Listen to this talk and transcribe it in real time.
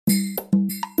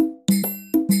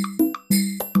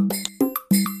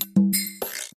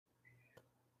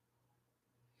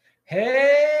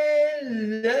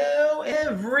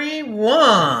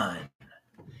everyone.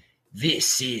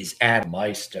 This is Adam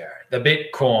Meister, the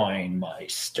Bitcoin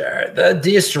Meister, the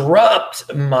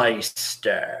Disrupt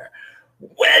Meister.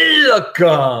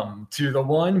 Welcome to the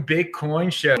One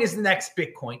Bitcoin Show. Is the next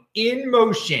Bitcoin in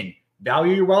motion?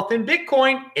 Value your wealth in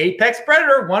Bitcoin. Apex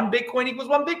predator. One Bitcoin equals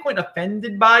one Bitcoin.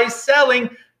 Offended by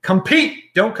selling.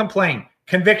 Compete. Don't complain.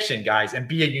 Conviction, guys, and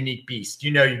be a unique beast.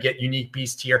 You know you get unique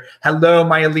beast here. Hello,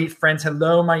 my elite friends.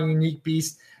 Hello, my unique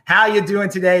beast. How you doing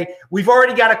today? We've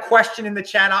already got a question in the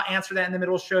chat. I'll answer that in the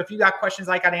middle of the show. If you got questions,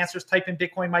 I got answers, type in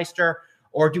Bitcoin Meister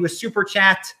or do a super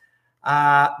chat.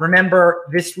 Remember,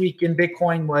 this week in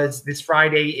Bitcoin was this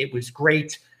Friday. It was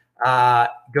great.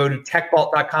 Go to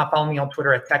techbalt.com. Follow me on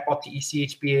Twitter at techbalt,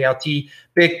 TECHBALT.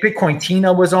 Bitcoin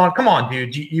Tina was on. Come on,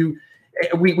 dude.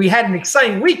 We had an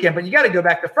exciting weekend, but you got to go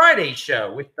back to Friday's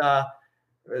show with the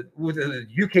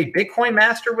UK Bitcoin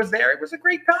Master was there. It was a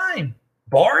great time.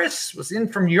 Boris was in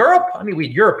from Europe. I mean, we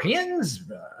had Europeans.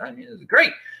 It was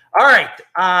great. All right.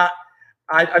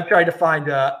 I've tried to find.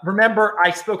 Remember,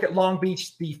 I spoke at Long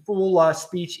Beach. The full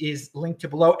speech is linked to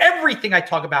below. Everything I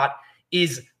talk about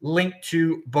is linked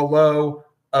to below,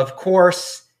 of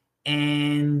course.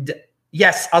 And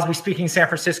yes, I'll be speaking in San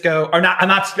Francisco. Or not.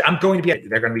 I'm going to be.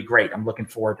 They're going to be great. I'm looking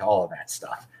forward to all of that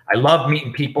stuff. I love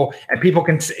meeting people, and people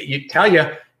can tell you.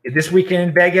 This weekend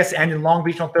in Vegas and in Long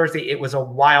Beach on Thursday, it was a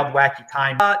wild, wacky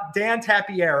time. Dan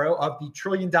Tapiero of the $1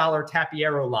 Trillion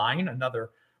Tapiero line, another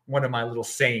one of my little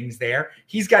sayings there.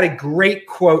 He's got a great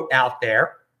quote out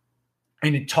there,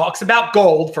 and it talks about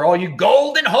gold for all you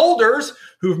golden holders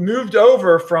who've moved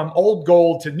over from old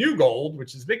gold to new gold,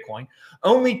 which is Bitcoin.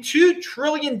 Only $2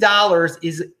 trillion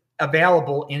is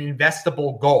available in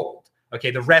investable gold.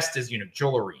 Okay, the rest is,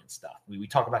 jewelry and stuff. We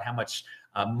talk about how much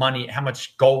money, how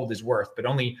much gold is worth, but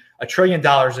only $1 trillion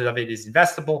of it is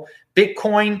investable.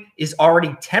 Bitcoin is already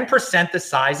 10% the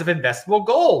size of investable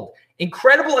gold.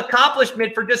 Incredible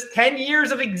accomplishment for just 10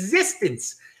 years of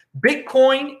existence.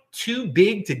 Bitcoin too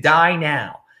big to die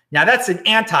now. Now that's an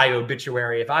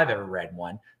anti-obituary if I've ever read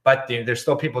one, but there's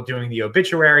still people doing the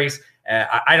obituaries.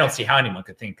 I don't see how anyone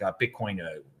could think Bitcoin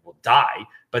will die,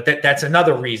 but that's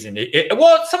another reason.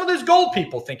 Well, some of those gold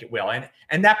people think it will,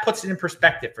 and that puts it in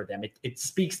perspective for them. It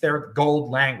speaks their gold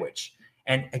language.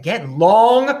 And again,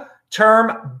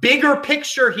 long-term, bigger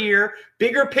picture here,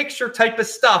 bigger picture type of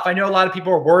stuff. I know a lot of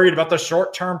people are worried about the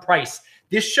short-term price.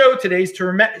 This show today is to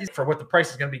remember for what the price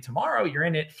is going to be tomorrow. You're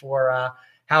in it for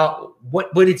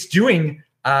what it's doing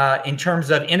in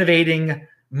terms of innovating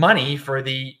money for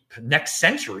the next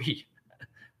century.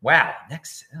 Wow.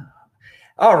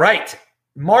 All right.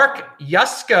 Mark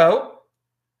Yusko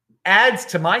adds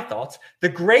to my thoughts. The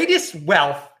greatest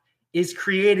wealth is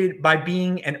created by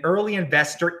being an early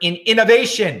investor in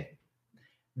innovation.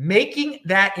 Making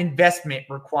that investment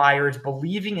requires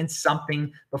believing in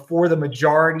something before the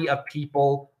majority of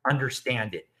people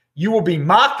understand it. You will be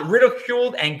mocked,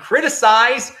 ridiculed, and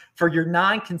criticized for your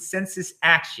non-consensus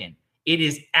action. It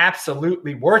is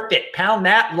absolutely worth it. Pound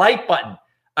that like button.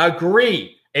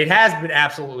 Agree. It has been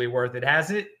absolutely worth it,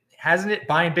 hasn't it? Hasn't it?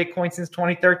 Buying Bitcoin since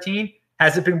 2013.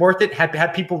 Has it been worth it?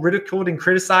 Have people ridiculed and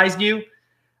criticized you?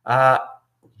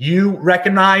 You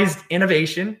recognized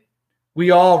innovation.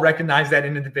 We all recognized that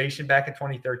innovation back in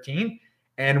 2013.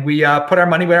 And we put our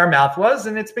money where our mouth was,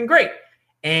 and it's been great.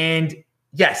 And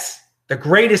yes, the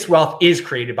greatest wealth is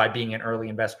created by being an early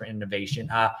investor in innovation.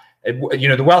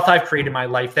 The wealth I've created in my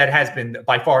life, that has been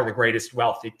by far the greatest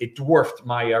wealth. It dwarfed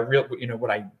my real,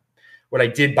 what I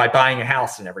did by buying a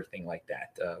house and everything like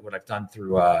that, what I've done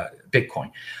through Bitcoin.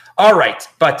 All right.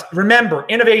 But remember,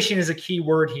 innovation is a key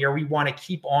word here. We want to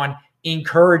keep on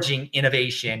encouraging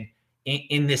innovation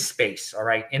in this space. All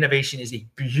right. Innovation is a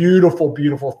beautiful,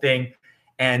 beautiful thing.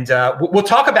 And we'll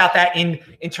talk about that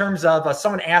in terms of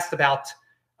someone asked about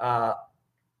the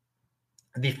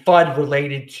FUD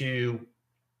related to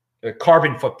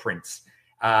carbon footprints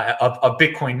of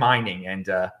Bitcoin mining, and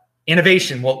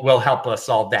innovation will help us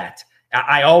solve that.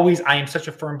 I am such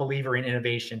a firm believer in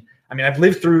innovation. I mean, I've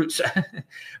lived through,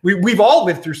 we've all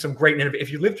lived through some great innovation. If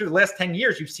you lived through the last 10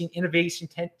 years, you've seen innovation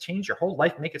change your whole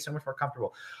life, make it so much more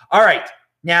comfortable. All right.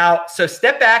 Now, so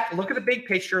step back, look at the big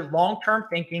picture, long-term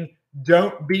thinking.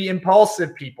 Don't be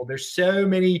impulsive, people. There's so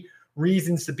many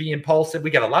reasons to be impulsive. We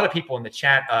got a lot of people in the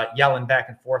chat yelling back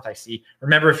and forth, I see.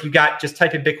 Remember, if you just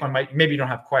type in Bitcoin, maybe you don't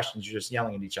have questions. You're just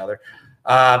yelling at each other.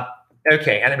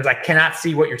 Okay. And it was, I cannot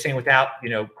see what you're saying without,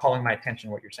 calling my attention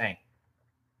to what you're saying.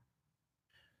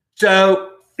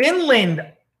 So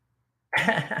Finland,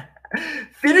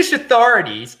 Finnish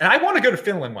authorities, and I want to go to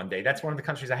Finland one day. That's one of the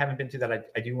countries I haven't been to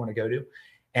that I do want to go to.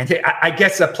 And I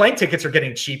guess plane tickets are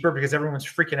getting cheaper because everyone's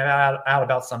freaking out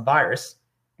about some virus.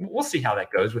 we'll see how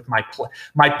that goes with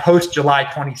my post July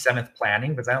 27th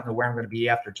planning, because I don't know where I'm going to be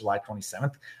after July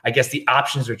 27th. I guess the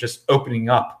options are just opening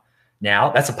up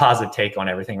now. That's a positive take on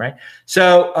everything, right?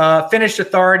 So Finnish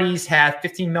authorities have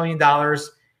 $15 million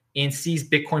in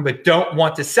seized Bitcoin, but don't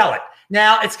want to sell it.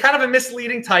 Now, it's kind of a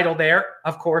misleading title there,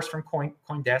 of course, from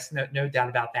CoinDesk, no doubt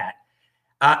about that.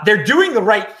 They're doing the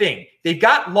right thing. They've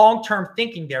got long-term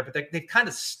thinking there, but they've kind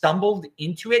of stumbled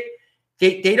into it.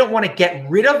 They don't want to get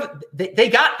rid of. They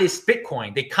got this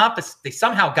Bitcoin. They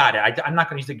somehow got it. I'm not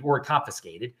going to use the word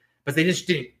confiscated, but they just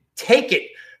didn't take it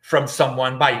from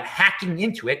someone by hacking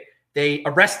into it. They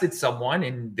arrested someone,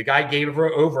 and the guy gave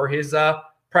over his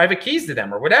private keys to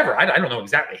them or whatever. I don't know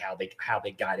exactly how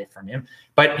they got it from him,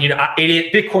 but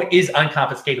Bitcoin is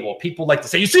unconfiscatable. People like to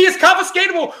say, you see, it's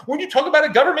confiscatable. When you talk about a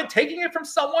government taking it from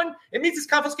someone, it means it's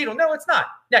confiscatable. No, it's not.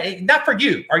 Not for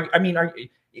you.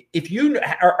 If you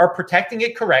are protecting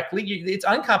it correctly, it's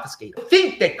unconfiscatable. I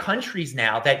think that countries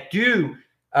now that do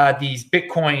these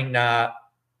Bitcoin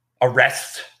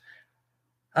arrests,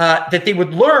 that they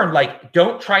would learn, like,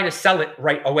 don't try to sell it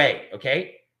right away,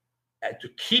 okay? To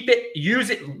keep it, use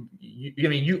it.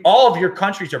 All of your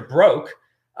countries are broke.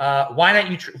 Why not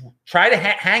you try to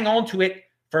hang on to it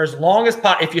for as long as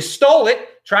possible? If you stole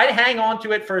it, try to hang on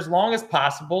to it for as long as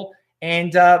possible,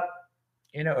 and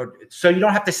so you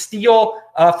don't have to steal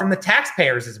from the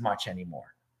taxpayers as much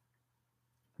anymore.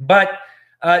 But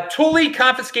Thule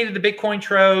confiscated the Bitcoin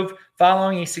trove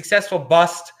following a successful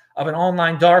bust of an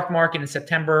online dark market in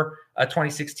September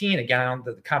 2016. Again,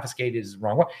 the confiscated is the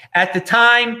wrong one. At the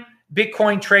time,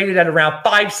 Bitcoin traded at around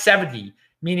 570,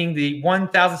 meaning the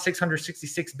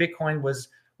 1,666 Bitcoin was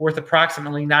worth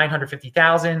approximately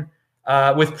 950,000,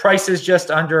 with prices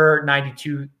just under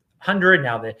 9,200.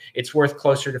 Now that it's worth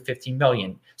closer to 15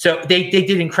 million. So they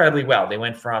did incredibly well. They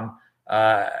went from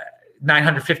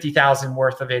 950,000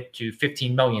 worth of it to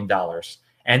 $15 million.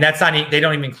 And that's not, they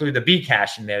don't even include the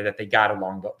Bcash in there that they got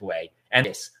along the way. And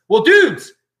this, well,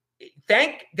 dudes,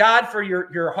 thank God for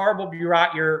your horrible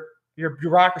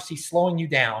bureaucracy slowing you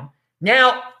down.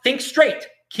 Now think straight,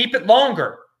 keep it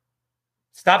longer.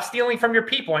 Stop stealing from your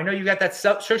people. I know you got that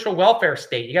social welfare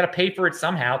state. You got to pay for it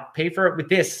somehow. Pay for it with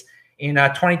this in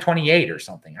 2028 or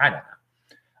something. I don't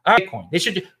know. Bitcoin.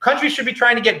 Countries should be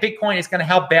trying to get Bitcoin. It's going to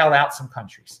help bail out some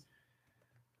countries.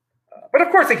 But of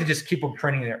course, they could just keep on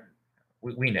printing there.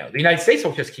 We know the United States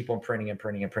will just keep on printing and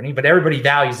printing and printing. But everybody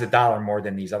values the dollar more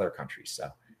than these other countries.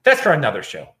 So that's for another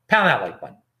show. Pound that like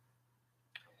button.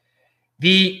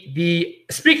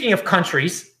 Speaking of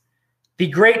countries, the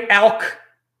Great Elk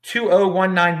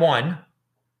 20191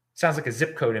 sounds like a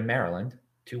zip code in Maryland.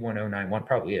 21091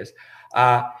 probably is.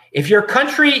 If your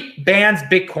country bans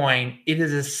Bitcoin, it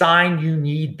is a sign you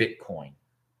need Bitcoin.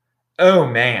 Oh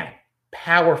man,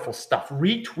 powerful stuff.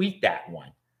 Retweet that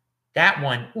one. That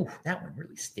one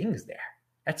really stings there.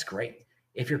 That's great.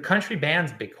 If your country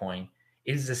bans Bitcoin,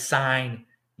 it is a sign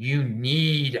you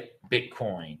need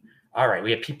Bitcoin. All right,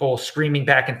 we have people screaming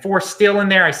back and forth still in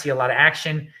there. I see a lot of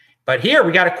action. But here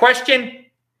we got a question.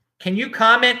 Can you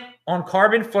comment on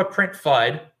carbon footprint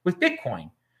FUD with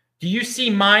Bitcoin? Do you see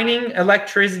mining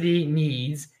electricity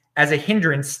needs as a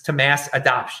hindrance to mass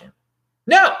adoption?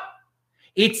 No.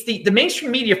 It's the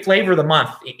mainstream media flavor of the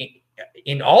month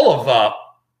in all of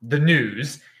the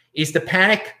news is the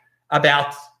panic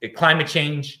about climate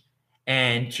change,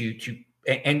 and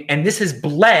and this has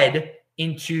bled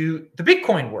into the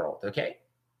Bitcoin world, okay?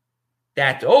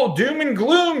 That, doom and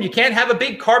gloom, you can't have a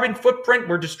big carbon footprint.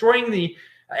 We're destroying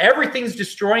everything's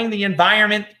destroying the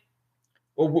environment.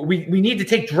 We need to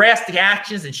take drastic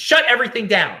actions and shut everything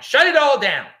down. Shut it all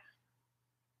down.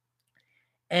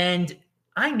 And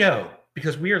I know,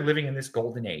 because we are living in this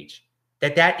golden age,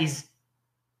 that is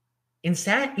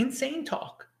insane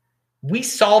talk. We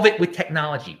solve it with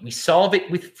technology. We solve it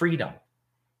with freedom.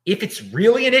 If it's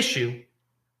really an issue,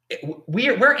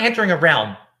 we're entering a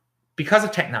realm because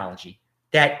of technology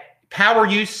that power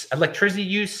use, electricity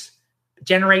use,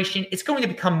 generation, it's going to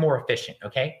become more efficient,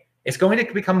 okay? It's going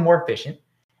to become more efficient.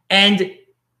 And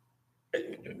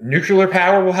nuclear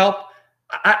power will help.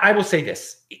 I will say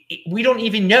this. We don't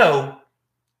even know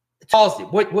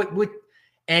what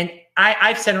and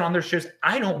I've said it on their shows,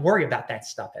 I don't worry about that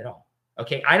stuff at all,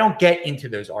 okay? I don't get into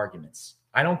those arguments.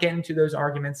 I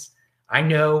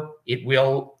know it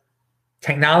will.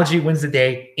 Technology wins the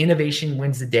day. Innovation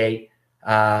wins the day.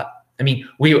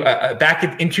 We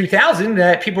back in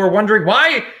 2000, people were wondering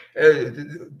why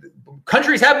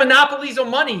countries have monopolies on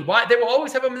money. Why they will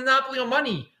always have a monopoly on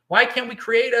money. Why can't we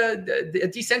create a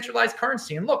decentralized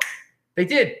currency? And look, they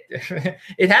did.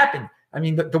 It happened.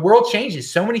 The world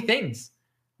changes. So many things.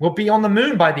 We'll be on the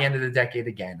moon by the end of the decade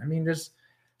again. There's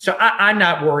So I'm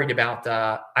not worried about.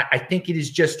 I think it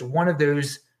is just one of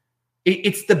those.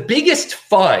 It's the biggest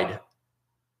FUD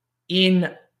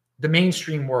in the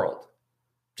mainstream world,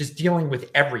 just dealing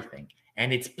with everything.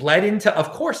 And it's bled into,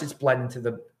 of course, it's bled into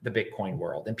the Bitcoin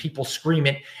world. And people scream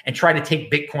it and try to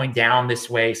take Bitcoin down this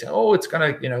way. Say, oh, it's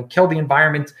going to, kill the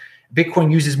environment.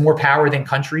 Bitcoin uses more power than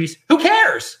countries. Who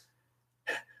cares?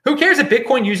 Who cares if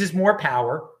Bitcoin uses more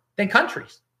power than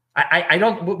countries? I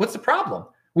don't. What's the problem?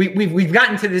 We've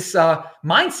gotten to this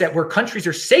mindset where countries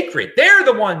are sacred. They're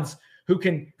the ones who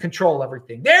can control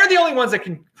everything. They're the only ones that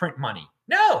can print money.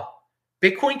 No,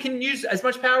 Bitcoin can use as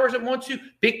much power as it wants to.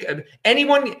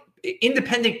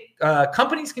 Independent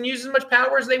companies can use as much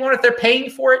power as they want if they're paying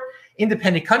for it.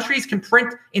 Independent countries can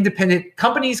print. Independent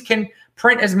companies can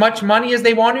print as much money as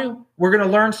they want to. We're going to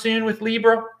learn soon with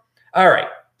Libra. All right.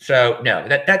 So no,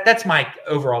 that's my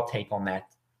overall take on that.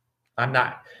 I'm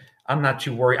not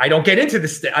too worried. I don't get into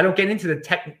this. I don't get into the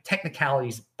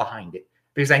technicalities behind it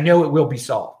because I know it will be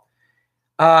solved.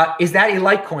 Is that a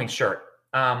Litecoin shirt?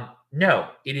 No,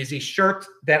 it is a shirt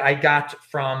that I got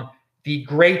from the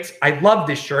great. I love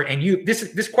this shirt, and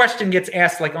this question gets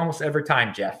asked like almost every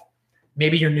time, Jeff.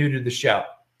 Maybe you're new to the show.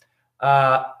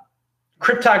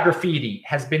 Cryptograffiti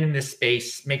has been in this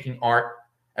space making art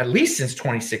at least since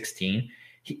 2016.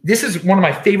 This is one of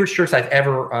my favorite shirts I've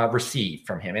ever received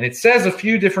from him, and it says a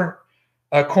few different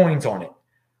coins on it.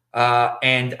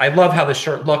 And I love how the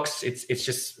shirt looks.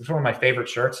 It's one of my favorite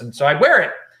shirts, and so I wear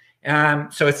it.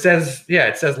 So it says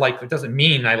like, it doesn't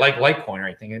mean I like Litecoin or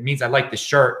anything. It means I like the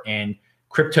shirt, and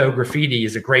Cryptograffiti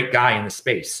is a great guy in the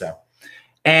space. So,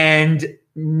 and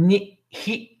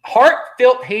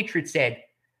Heartfelt Hatred said,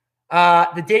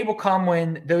 the day will come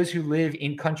when those who live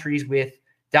in countries with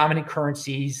dominant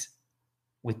currencies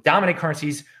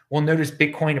will notice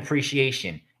Bitcoin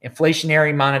appreciation.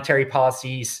 Inflationary monetary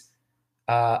policies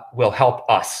will help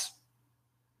us.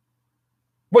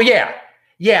 Well,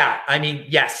 yeah. I mean,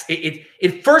 yes,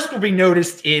 it first will be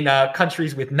noticed in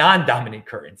countries with non-dominant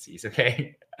currencies,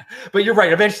 okay? But you're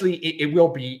right. Eventually, it will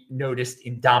be noticed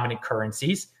in dominant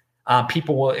currencies.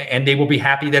 People will, and they will be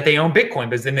happy that they own Bitcoin,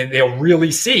 because then they'll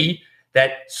really see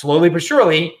that slowly but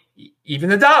surely, even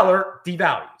the dollar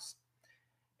devalues.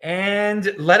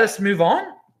 And let us move on.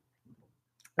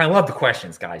 I love the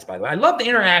questions, guys, by the way. I love the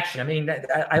interaction. I mean,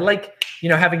 I like,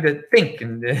 having to think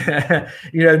and,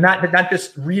 not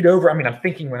just read over. I mean, I'm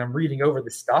thinking when I'm reading over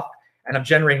this stuff, and I'm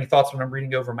generating thoughts when I'm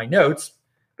reading over my notes,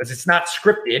 because it's not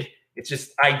scripted. It's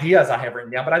just ideas I have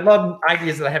written down. But I love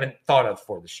ideas that I haven't thought of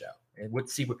for the show, and would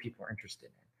see what people are interested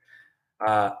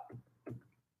in.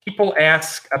 People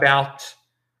ask about...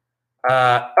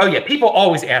 people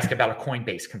always ask about a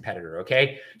Coinbase competitor,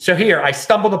 okay? So here, I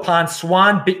stumbled upon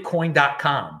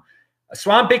swanbitcoin.com.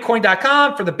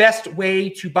 Swanbitcoin.com for the best way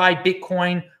to buy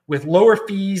Bitcoin with lower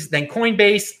fees than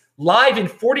Coinbase, live in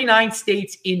 49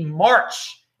 states in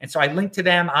March. And so I linked to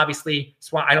them. Obviously,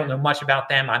 Swan, I don't know much about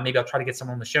them. Maybe I'll try to get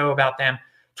someone on the show about them.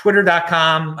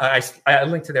 Twitter.com, I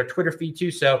linked to their Twitter feed too.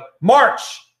 So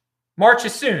March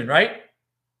is soon, right?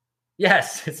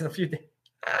 Yes, it's in a few days.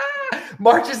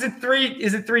 March is in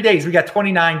 3 days. We got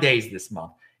 29 days this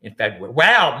month in February.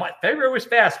 Wow, February was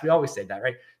fast. We always say that,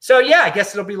 right? So yeah, I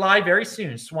guess it'll be live very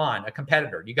soon. Swan, a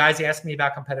competitor. You guys asked me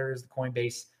about competitors, the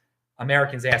Coinbase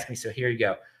Americans asked me, so here you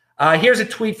go. Here's a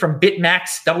tweet from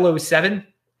BitMax007.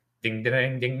 Ding,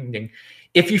 ding, ding, ding.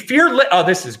 If you fear,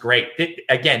 this is great.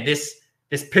 This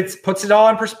puts it all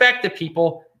in perspective.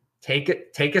 People, take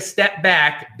a step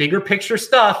back, bigger picture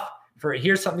stuff.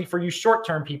 Here's something for you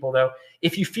short-term people, though.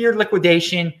 If you fear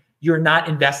liquidation, you're not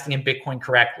investing in Bitcoin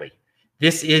correctly.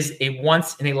 This is a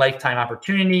once-in-a-lifetime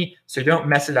opportunity, so don't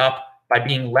mess it up by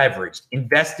being leveraged.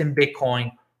 Invest in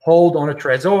Bitcoin, hold on a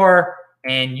Trezor,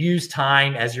 and use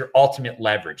time as your ultimate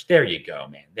leverage. There you go,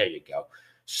 man. There you go.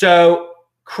 So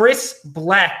Chris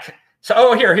Black.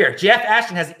 So, here. Jeff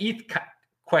Ashton has an ETH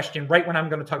question right when I'm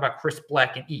going to talk about Chris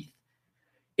Black and ETH.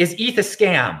 Is ETH a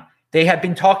scam? They have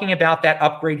been talking about that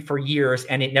upgrade for years,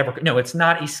 and no, it's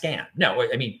not a scam. No,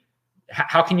 I mean,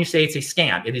 how can you say it's a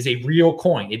scam? It is a real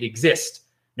coin. It exists.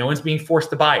 No one's being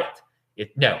forced to buy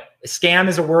it. A scam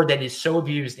is a word that is so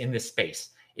abused in this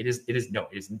space. It is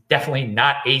definitely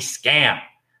not a scam.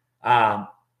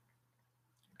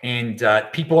 And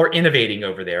people are innovating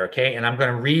over there. Okay. And I'm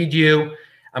going to read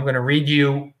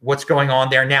you what's going on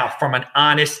there now from an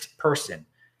honest person.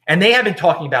 And they have been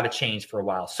talking about a change for a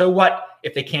while. So what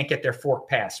if they can't get their fork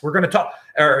passed? We're going to talk,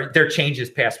 or their changes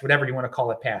passed, whatever you want to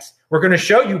call it passed. We're going to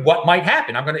show you what might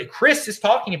happen. Chris is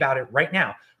talking about it right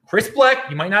now. Chris Black,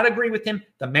 you might not agree with him.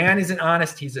 The man isn't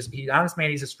honest. He's an honest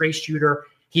man. He's a straight shooter.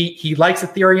 He likes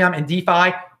Ethereum and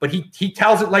DeFi, but he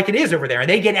tells it like it is over there, and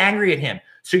they get angry at him.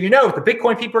 So if the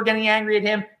Bitcoin people are getting angry at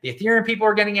him, the Ethereum people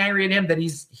are getting angry at him, that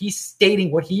he's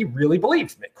stating what he really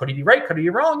believes. Could he be right? Could he be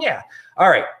wrong? Yeah. All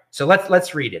right. So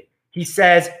let's read it. He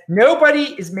says,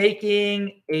 nobody is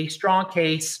making a strong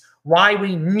case why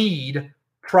we need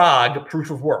Prague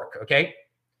proof of work. Okay.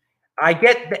 I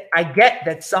get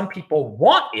that some people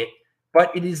want it,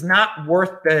 but it is not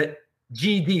worth the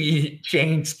GD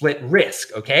chain split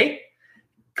risk. Okay.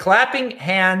 Clapping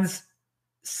hands,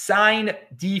 sign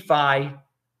DeFi,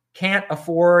 can't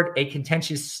afford a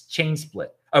contentious chain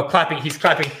split. Oh, clapping. He's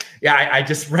clapping. Yeah, I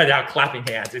just read out clapping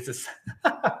hands. It's just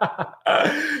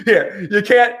here. You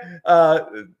can't.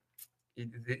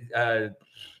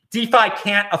 DeFi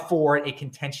can't afford a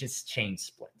contentious chain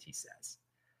split, he says.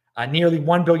 Nearly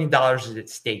 $1 billion is at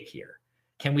stake here.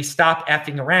 Can we stop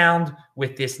effing around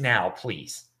with this now,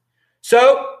 please?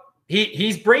 So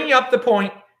he's bringing up the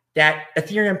point that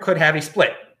Ethereum could have a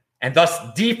split, and thus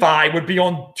DeFi would be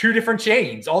on two different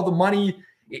chains. All the money,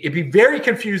 it'd be very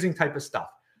confusing type of stuff.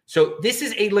 So this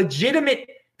is a legitimate,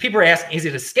 people are asking, is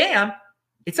it a scam?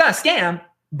 It's not a scam,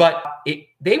 but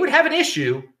they would have an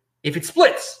issue if it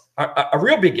splits, a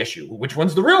real big issue. Which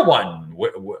one's the real one?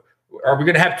 Are we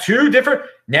going to have two different?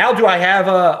 Now, do I have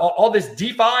all this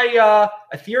DeFi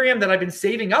Ethereum that I've been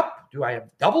saving up? Do I have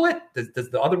double it? Does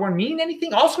the other one mean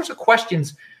anything? All sorts of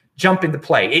questions jump into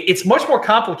play. It's much more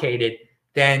complicated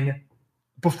than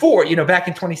before, back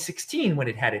in 2016 when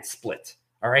it had its split.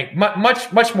 All right.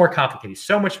 Much more complicated.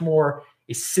 So much more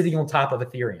is sitting on top of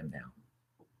Ethereum now.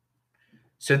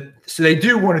 So they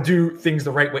do want to do things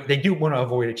the right way. They do want to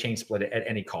avoid a chain split at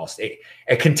any cost, a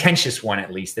contentious one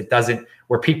at least, that doesn't,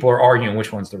 where people are arguing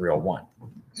which one's the real one.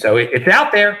 So it's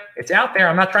out there. It's out there.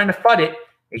 I'm not trying to FUD it.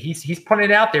 He's putting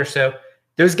it out there. So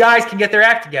those guys can get their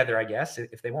act together, I guess,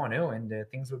 if they want to, and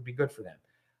things would be good for them.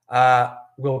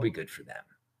 Will be good for them.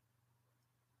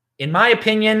 In my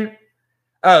opinion,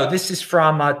 this is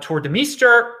from Tour de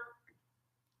Meester.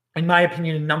 In my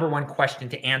opinion, the number one question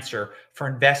to answer for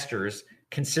investors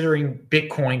considering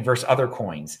Bitcoin versus other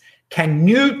coins: can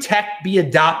new tech be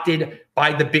adopted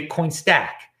by the Bitcoin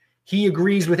stack? He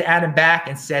agrees with Adam Back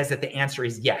and says that the answer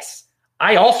is yes.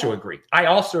 I also agree.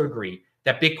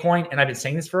 That Bitcoin, and I've been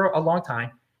saying this for a long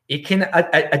time, it can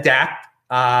adopt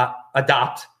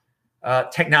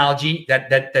technology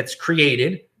that's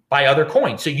created by other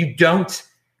coins. So you don't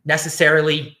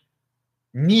necessarily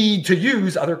need to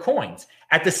use other coins.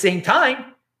 At the same time,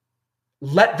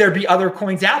 let there be other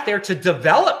coins out there to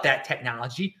develop that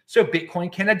technology so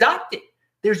Bitcoin can adopt it.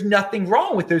 There's nothing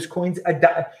wrong with those coins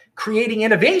creating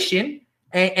innovation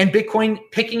and Bitcoin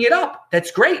picking it up.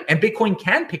 That's great. And Bitcoin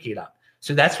can pick it up.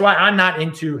 So that's why I'm not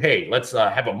into, hey, let's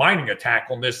have a mining attack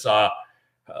on this.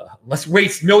 Let's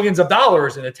waste millions of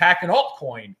dollars and attack an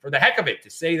altcoin for the heck of it to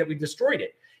say that we destroyed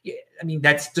it. Yeah, I mean,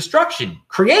 that's destruction.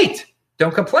 Create.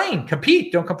 Don't complain.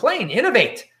 Compete. Don't complain.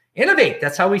 Innovate.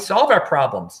 That's how we solve our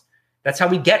problems. That's how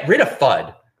we get rid of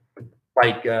FUD,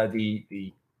 like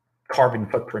the carbon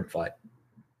footprint FUD.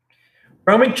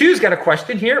 Roman Q's got a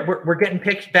question here. We're getting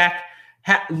picked back.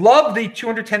 Love the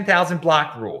 210,000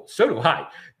 block rule. So do I.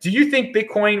 Do you think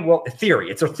Bitcoin will,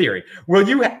 it's a theory.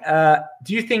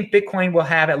 Do you think Bitcoin will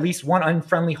have at least one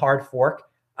unfriendly hard fork,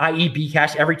 i.e.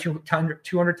 Bcash, every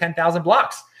 210,000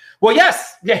 blocks? Well,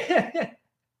 yes. Yeah.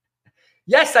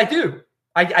 Yes, I do.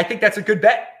 I think that's a good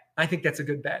bet.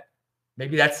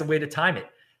 Maybe that's the way to time it.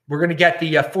 We're going to get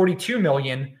the 42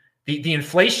 million, the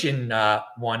inflation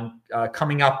one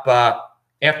coming up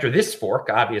after this fork,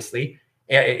 obviously,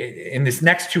 in this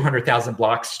next 200,000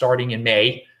 blocks starting in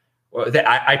May. That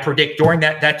I predict during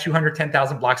that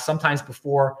 210,000 blocks, sometimes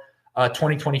before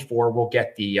 2024, we'll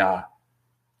get the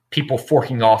people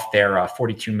forking off their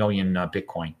 42 million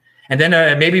Bitcoin. And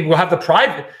then maybe we'll have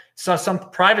some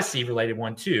privacy related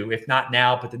one too. If not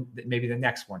now, but maybe the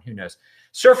next one, who knows?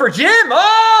 Surfer Jim.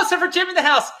 Oh, Surfer Jim in the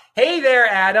house. Hey there,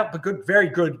 Adam. But very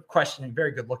good question and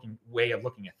very good looking way of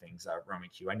looking at things, Roman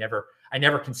Q. I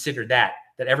never considered that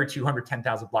every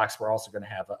 210,000 blocks, we're also going to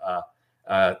have a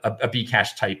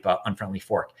Bcash type unfriendly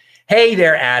fork. Hey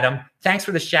there, Adam. Thanks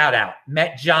for the shout out.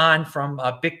 Met John from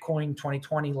Bitcoin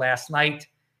 2020 last night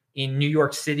in New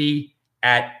York City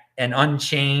at an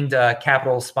Unchained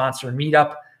Capital sponsor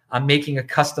meetup. I'm making a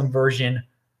custom version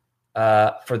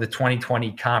for the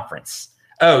 2020 conference.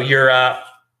 Oh, your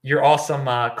awesome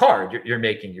card you're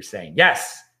making. You're saying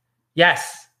yes,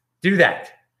 do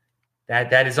that.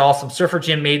 That is awesome. Surfer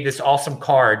Jim made this awesome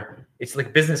card. It's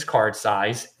like business card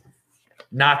size,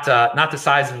 not the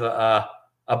size of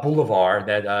a boulevard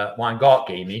that Juan Galt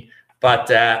gave me, but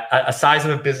a size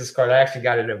of a business card. I actually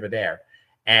got it over there.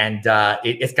 And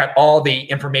it's got all the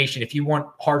information. If you want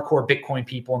hardcore Bitcoin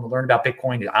people and to learn about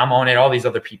Bitcoin, I'm on it. All these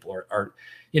other people are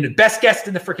best guests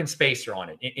in the freaking space are on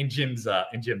it, in Jim's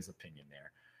opinion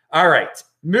there. All right,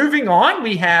 moving on.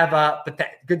 We have,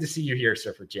 good to see you here,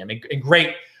 Surfer Jim, and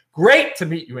great to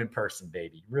meet you in person,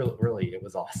 baby. Really, it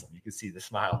was awesome. You can see the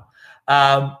smile.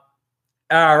 All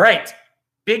right,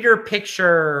 bigger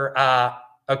picture.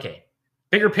 Okay,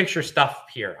 bigger picture stuff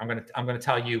here. I'm gonna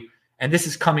tell you. And this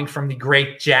is coming from the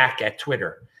great Jack at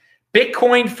Twitter.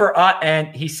 Bitcoin for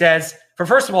and he says,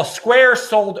 first of all, Square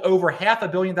sold over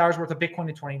 $500 million worth of Bitcoin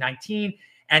in 2019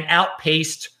 and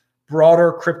outpaced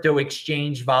broader crypto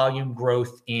exchange volume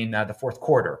growth in the fourth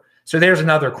quarter. So there's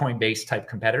another Coinbase type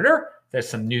competitor. There's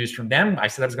some news from them. I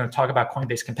said I was going to talk about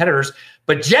Coinbase competitors,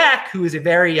 but Jack, who is a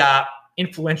very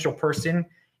influential person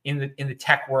in the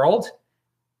tech world,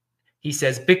 he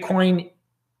says Bitcoin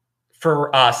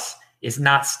for us is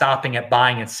not stopping at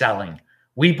buying and selling.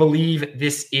 We believe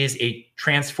this is a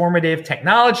transformative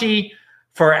technology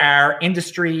for our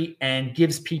industry and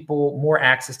gives people more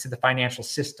access to the financial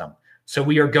system. So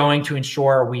we are going to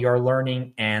ensure we are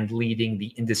learning and leading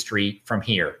the industry from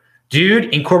here.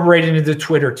 Dude, incorporate it into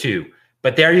Twitter too.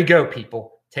 But there you go,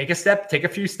 people. Take a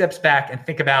few steps back and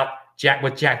think about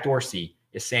what Jack Dorsey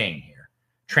is saying here.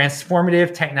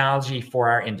 Transformative technology for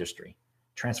our industry.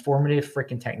 Transformative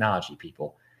freaking technology,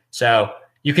 people. So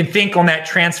you can think on that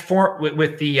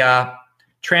with the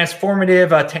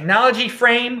transformative technology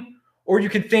frame, or you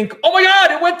can think, oh my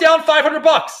God, it went down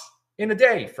 $500 in a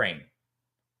day frame.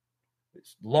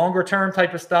 It's longer term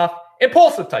type of stuff,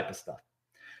 impulsive type of stuff.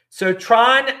 So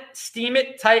Tron,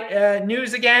 Steemit type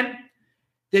news again.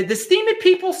 The Steemit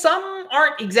people, some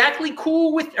aren't exactly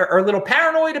cool with, or a little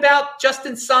paranoid about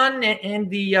Justin Sun and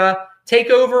the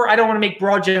takeover. I don't want to make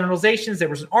broad generalizations. There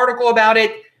was an article about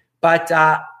it, but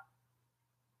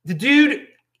the dude,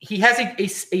 he has a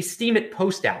Steemit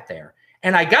post out there.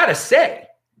 And I got to say,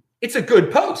 it's a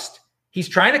good post. He's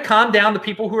trying to calm down the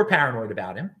people who are paranoid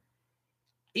about him.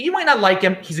 You might not like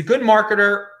him. He's a good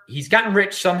marketer. He's gotten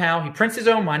rich somehow. He prints his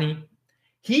own money.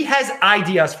 He has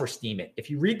ideas for Steemit.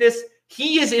 If you read this,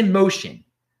 he is in motion.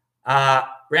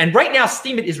 And right now,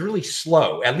 Steemit is really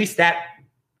slow. At least that,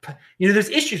 there's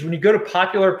issues when you go to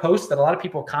popular posts that a lot of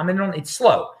people comment on. It's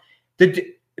slow.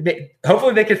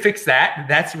 Hopefully they could fix that.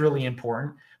 That's really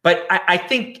important. But I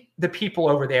think the people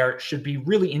over there should be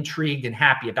really intrigued and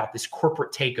happy about this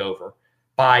corporate takeover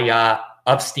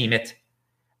of Steemit.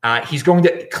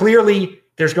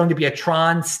 There's going to be a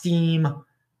Tron Steam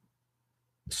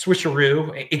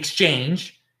switcheroo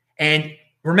exchange. And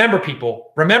remember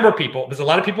people, because a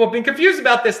lot of people have been confused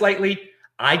about this lately.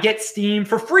 I get Steam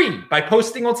for free by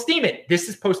posting on Steemit. This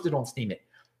is posted on Steemit.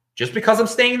 Just because I'm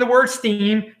saying the word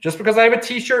Steam, just because I have a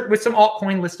t-shirt with some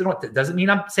altcoin listed on it, doesn't mean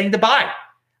I'm saying to buy.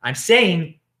 I'm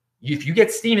saying if you get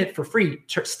Steemit for free,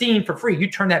 Steam for free,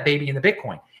 you turn that baby into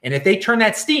Bitcoin. And if they turn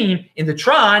that Steam into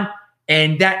Tron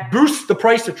and that boosts the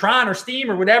price of Tron or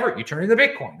Steam or whatever, you turn it into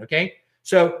Bitcoin, okay?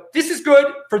 So this is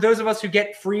good for those of us who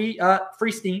get free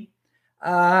Steam.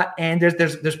 And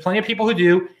there's plenty of people who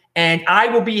do. And I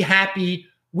will be happy.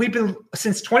 We've been,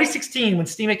 since 2016, when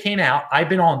Steemit came out, I've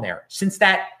been on there. Since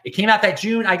it came out that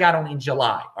June, I got on in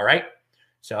July, all right?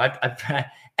 So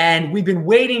and we've been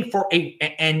waiting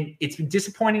and it's been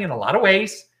disappointing in a lot of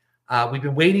ways. We've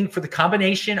been waiting for the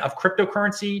combination of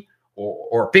cryptocurrency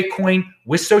or Bitcoin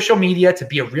with social media to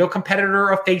be a real competitor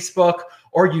of Facebook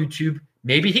or YouTube.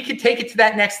 Maybe he could take it to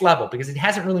that next level because it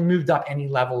hasn't really moved up any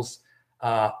levels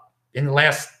in the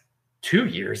last 2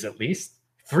 years, at least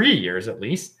 3 years, at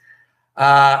least.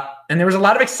 And there was a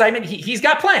lot of excitement. He's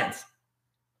got plans,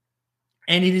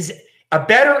 and it is a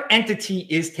better entity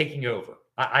is taking over.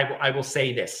 I will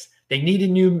say this: they need a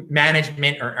new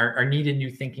management or need a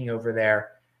new thinking over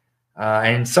there.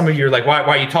 And some of you are like, why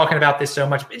are you talking about this so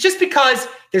much? It's just because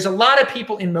there's a lot of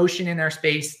people in motion in our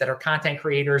space that are content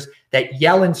creators that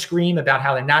yell and scream about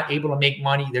how they're not able to make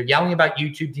money. They're yelling about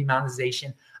YouTube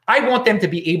demonetization. I want them to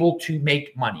be able to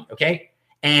make money, okay?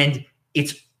 And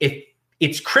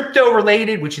it's crypto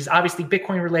related, which is obviously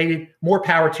Bitcoin related. More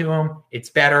power to them. It's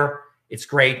better. It's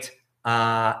great.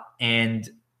 And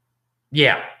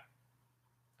yeah,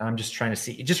 I'm just trying to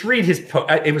see. Just read his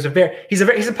post. He's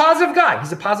a positive guy.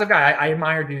 He's a positive guy. I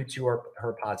admire dudes who are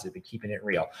positive and keeping it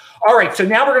real. All right, so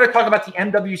now we're going to talk about the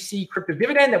MWC crypto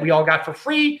dividend that we all got for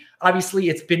free. Obviously,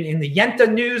 it's been in the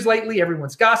Yenta news lately.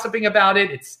 Everyone's gossiping about it.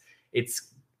 It's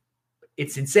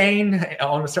insane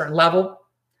on a certain level.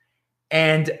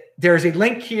 And there's a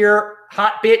link here,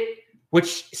 Hotbit,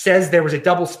 which says there was a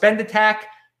double spend attack,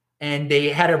 and they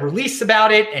had a release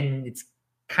about it, and it's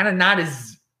kind of not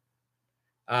as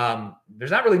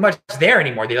There's not really much there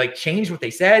anymore. They like changed what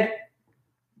they said.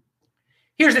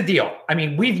 Here's the deal. I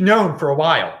mean, we've known for a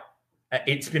while.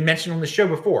 It's been mentioned on the show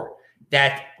before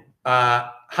that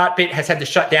Hotbit has had to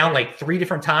shut down like 3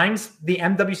 different times the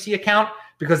MWC account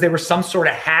because there was some sort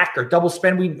of hack or double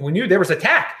spend. We knew there was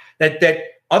attack that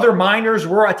other miners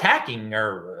were attacking,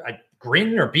 or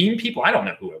Grin or Beam people. I don't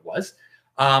know who it was.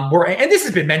 And this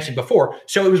has been mentioned before.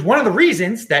 So it was one of the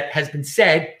reasons that has been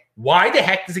said, why the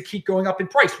heck does it keep going up in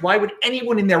price? Why would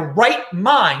anyone in their right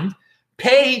mind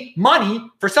pay money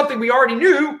for something we already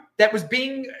knew that was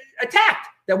being attacked,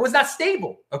 that was not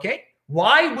stable? Okay.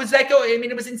 Why was that go? I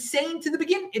mean, it was insane to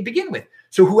begin with.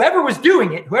 So whoever was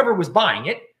doing it, whoever was buying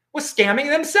it, was scamming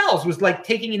themselves, was like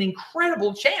taking an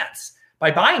incredible chance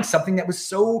by buying something that was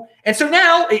so. And so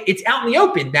now it's out in the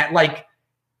open that like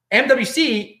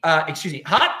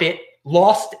Hotbit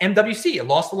lost MWC. It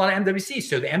lost a lot of MWC.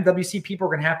 So the MWC people are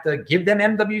going to have to give them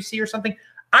MWC or something.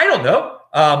 I don't know.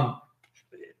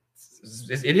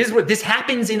 It is what this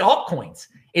happens in altcoins.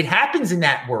 It happens in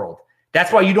that world.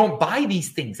 That's why you don't buy these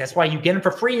things. That's why you get them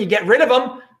for free and you get rid of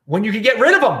them when you can get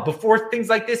rid of them before things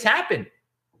like this happen.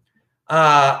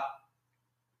 Now,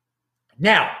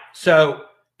 so,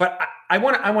 but I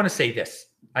want to say this,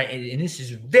 and this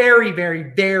is very,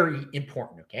 very, very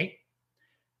important. Okay.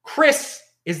 Chris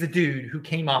is the dude who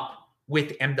came up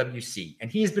with MWC,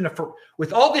 and he's been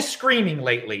with all this screaming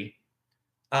lately.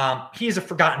 He is a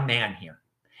forgotten man here,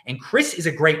 and Chris is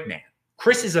a great man.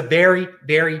 Chris is a very,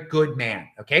 very good man.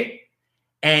 Okay.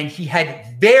 And he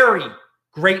had very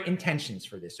great intentions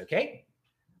for this. Okay.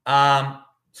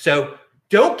 So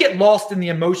don't get lost in the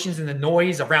emotions and the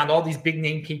noise around all these big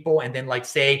name people and then like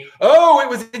say, oh, it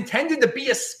was intended to be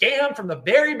a scam from the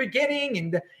very beginning.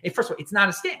 And first of all, it's not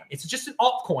a scam. It's just an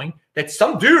altcoin that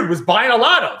some dude was buying a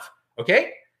lot of,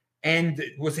 okay? And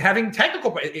was having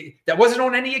technical, that wasn't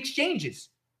on any exchanges.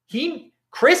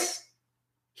 Chris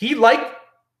liked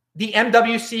the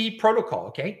MWC protocol,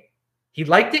 okay? He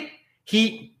liked it.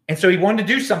 And so he wanted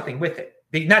to do something with it.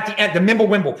 Not the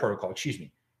Mimblewimble protocol, excuse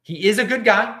me. He is a good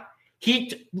guy.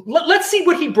 Let's see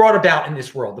what he brought about in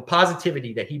this world, the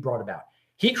positivity that he brought about.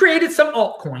 He created some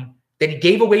altcoin that he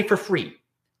gave away for free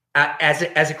as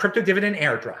a crypto dividend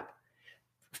airdrop.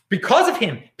 Because of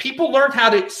him, people learned how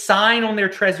to sign on their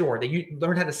Trezor. They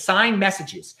learned how to sign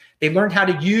messages. They learned how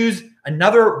to use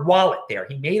another wallet there.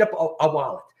 He made up a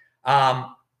wallet.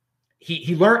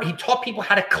 He taught people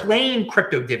how to claim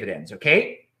crypto dividends,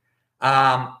 okay?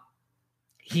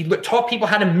 He taught people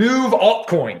how to move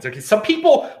altcoins. Okay, some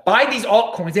people buy these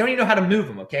altcoins; they don't even know how to move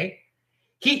them. Okay,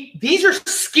 these are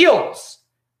skills.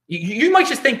 You might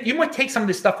just think you might take some of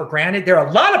this stuff for granted. There are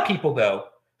a lot of people though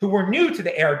who were new to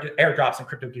the airdrops and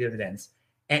crypto dividends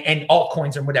and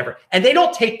altcoins and whatever, and they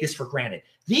don't take this for granted.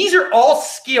 These are all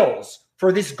skills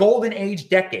for this golden age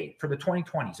decade, for the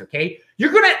 2020s. Okay,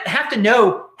 you're going to have to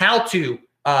know how to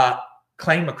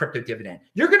claim a crypto dividend.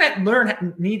 You're going to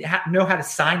know how to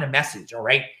sign a message, all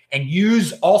right, and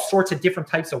use all sorts of different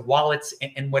types of wallets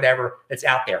and whatever that's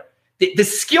out there. The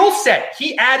skill set,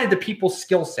 he added to people's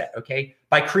skill set, okay,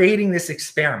 by creating this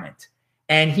experiment.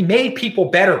 And he made people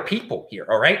better people here,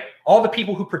 all right? All the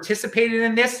people who participated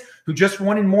in this, who just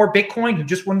wanted more Bitcoin, who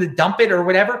just wanted to dump it or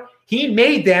whatever, he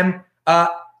made them,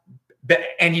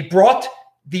 and he brought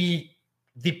the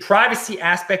privacy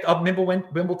aspect of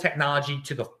Mimblewimble technology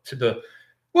to a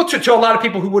lot of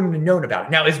people who wouldn't have known about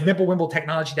it. Now, is Mimblewimble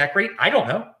technology that great? I don't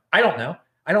know. I don't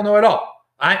know at all.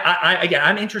 Again,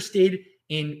 I'm interested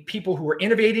in people who are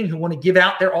innovating, who want to give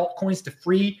out their altcoins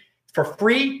for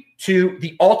free to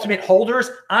the ultimate holders.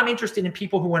 I'm interested in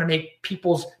people who want to make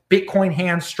people's Bitcoin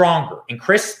hands stronger. And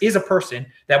Chris is a person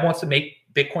that wants to make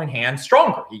Bitcoin hands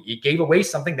stronger. He gave away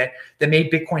something that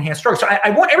made Bitcoin hands stronger. So I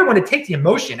want everyone to take the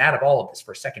emotion out of all of this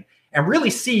for a second and really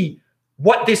see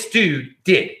what this dude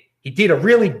did. He did a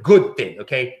really good thing,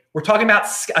 okay? We're talking about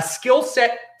a skill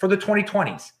set for the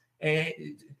 2020s. And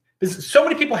so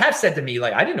many people have said to me,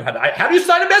 like, I didn't know how do you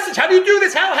sign a message? How do you do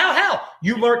this? How?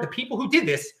 You learned, the people who did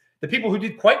this, the people who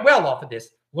did quite well off of this,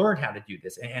 learned how to do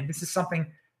this. And this is something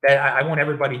that I want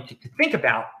everybody to think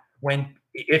about when,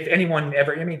 if anyone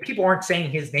ever, I mean, people aren't saying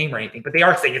his name or anything, but they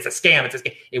are saying it's a scam.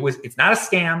 It's not a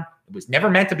scam. It was never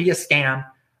meant to be a scam.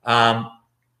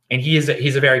 And he's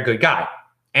a very good guy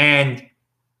and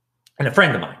a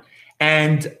friend of mine.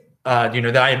 And,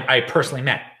 that I personally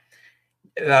met.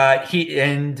 Wait a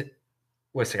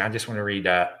second, I just want to read.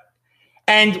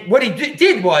 And what he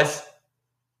did was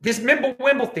this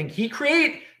Mimblewimble thing. He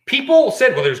created, people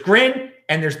said, well, there's Grin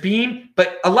and there's Beam,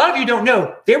 but a lot of you don't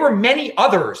know, there were many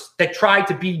others that tried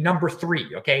to be number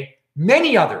 3, okay?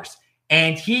 Many others.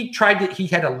 And he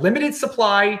had a limited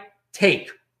supply take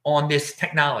on this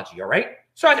technology. All right.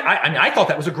 So I mean, I thought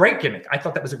that was a great gimmick. I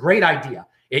thought that was a great idea.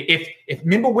 If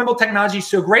Mimblewimble technology is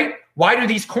so great, why do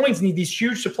these coins need these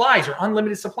huge supplies or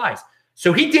unlimited supplies?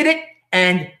 So he did it,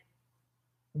 and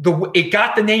it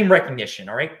got the name recognition.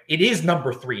 All right. It is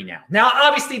number 3 now. Now,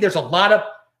 obviously, there's a lot of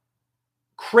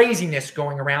craziness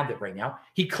going around it right now.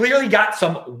 He clearly got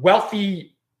some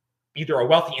wealthy, either a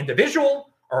wealthy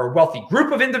individual or a wealthy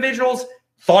group of individuals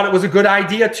thought it was a good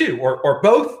idea too, or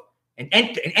both. An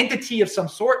entity of some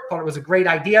sort thought it was a great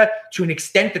idea to an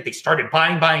extent that they started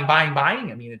buying.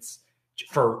 I mean, it's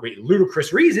for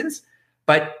ludicrous reasons,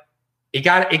 but it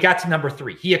got to number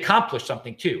 3. He accomplished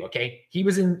something too. Okay, he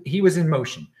was in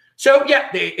motion. So yeah,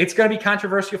 it's going to be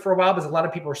controversial for a while because a lot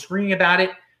of people are screaming about it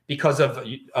because of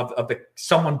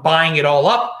someone buying it all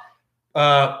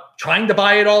up, trying to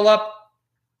buy it all up.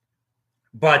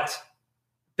 But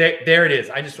there it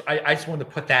is. I just wanted to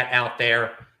put that out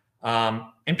there.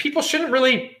 And people shouldn't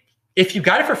really, if you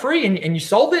got it for free and you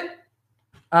sold it,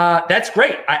 that's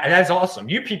great. That's awesome.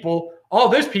 You people, all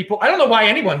those people, I don't know why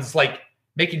anyone's like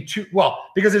making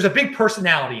because there's a big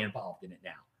personality involved in it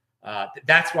now.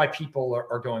 That's why people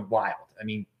are going wild. I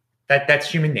mean, that's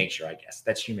human nature, I guess.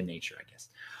 That's human nature, I guess.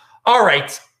 All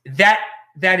right. That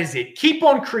is it. Keep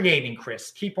on creating,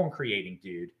 Chris. Keep on creating,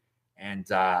 dude. And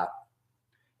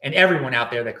everyone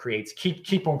out there that creates,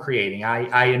 keep on creating.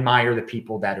 I admire the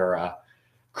people that are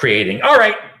creating. All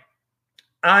right.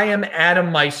 I am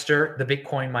Adam Meister, the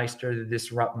Bitcoin Meister, the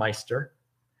Disrupt Meister.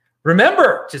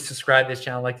 Remember to subscribe to this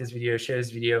channel, like this video, share this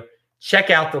video. Check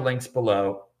out the links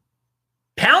below.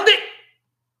 Pound it.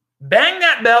 Bang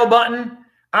that bell button.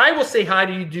 I will say hi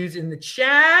to you dudes in the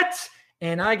chat.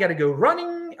 And I got to go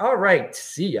running. All right.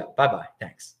 See ya. Bye-bye.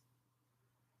 Thanks.